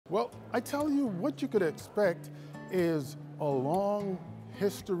Well, I tell you, what you could expect is a long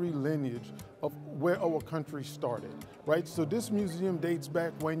history lineage of where our country started, right? So this museum dates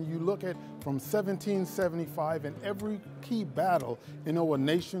back, when you look at, from 1775, and every key battle in our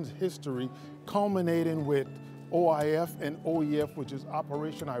nation's history, culminating with OIF and OEF, which is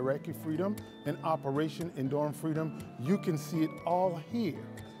Operation Iraqi Freedom and Operation Enduring Freedom. You can see it all here,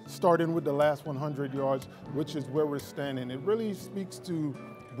 starting with the last 100 yards, which is where we're standing. It really speaks to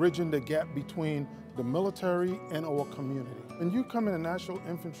bridging the gap between the military and our community. When you come in the National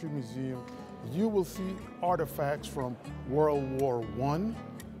Infantry Museum, you will see artifacts from World War I,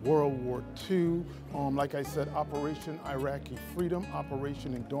 World War II, like I said, Operation Iraqi Freedom,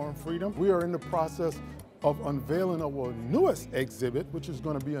 Operation Enduring Freedom. We are in the process of unveiling our newest exhibit, which is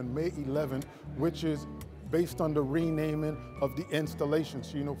going to be on May 11th, which is based on the renaming of the installation.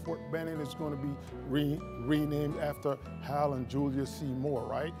 So, you know, Fort Benning is going to be renamed after Hal and Julia C. Moore,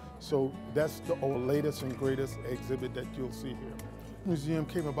 right? So that's our latest and greatest exhibit that you'll see here. The museum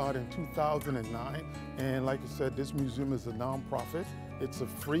came about in 2009, and like I said, this museum is a nonprofit. It's a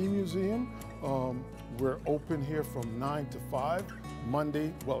free museum. We're open here from 9 to 5,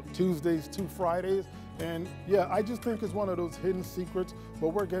 Tuesdays to Fridays. And yeah, I just think it's one of those hidden secrets, but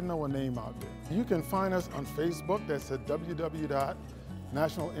we're getting our name out there. You can find us on Facebook. That's at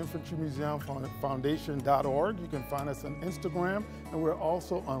www.nationalinfantrymuseumfoundation.org. You can find us on Instagram, and we're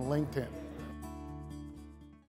also on LinkedIn.